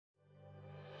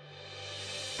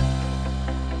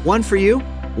One for you,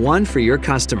 one for your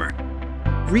customer.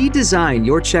 Redesign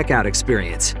your checkout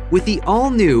experience with the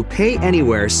all-new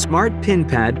Payanywhere Smart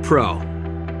PINPad Pro.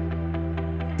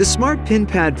 The Smart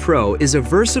PINPad Pro is a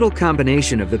versatile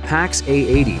combination of the PAX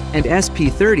A80 and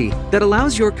SP30 that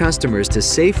allows your customers to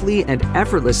safely and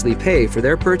effortlessly pay for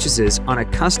their purchases on a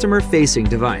customer-facing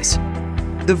device.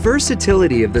 The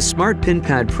versatility of the Smart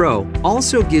PINPad Pro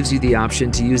also gives you the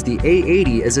option to use the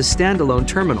A80 as a standalone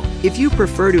terminal if you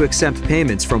prefer to accept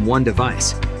payments from one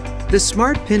device. The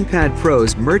Smart PINPad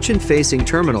Pro's merchant-facing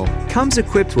terminal comes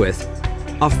equipped with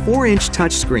a 4-inch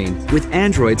touchscreen with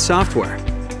Android software,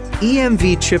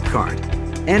 EMV chip card,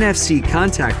 NFC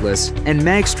contactless and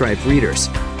magstripe readers,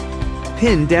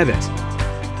 PIN debit,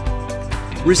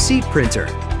 receipt printer,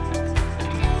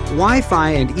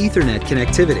 Wi-Fi and Ethernet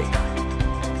connectivity,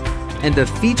 and the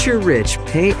feature-rich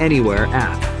Payanywhere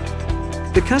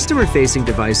app. The customer-facing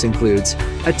device includes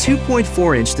a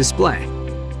 2.4-inch display,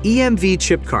 EMV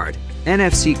chip card,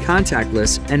 NFC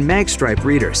contactless and magstripe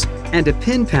readers, and a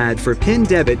PIN pad for PIN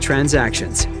debit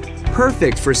transactions.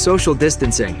 Perfect for social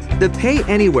distancing, the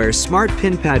Payanywhere Smart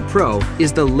PINPad Pro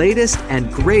is the latest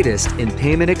and greatest in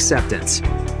payment acceptance.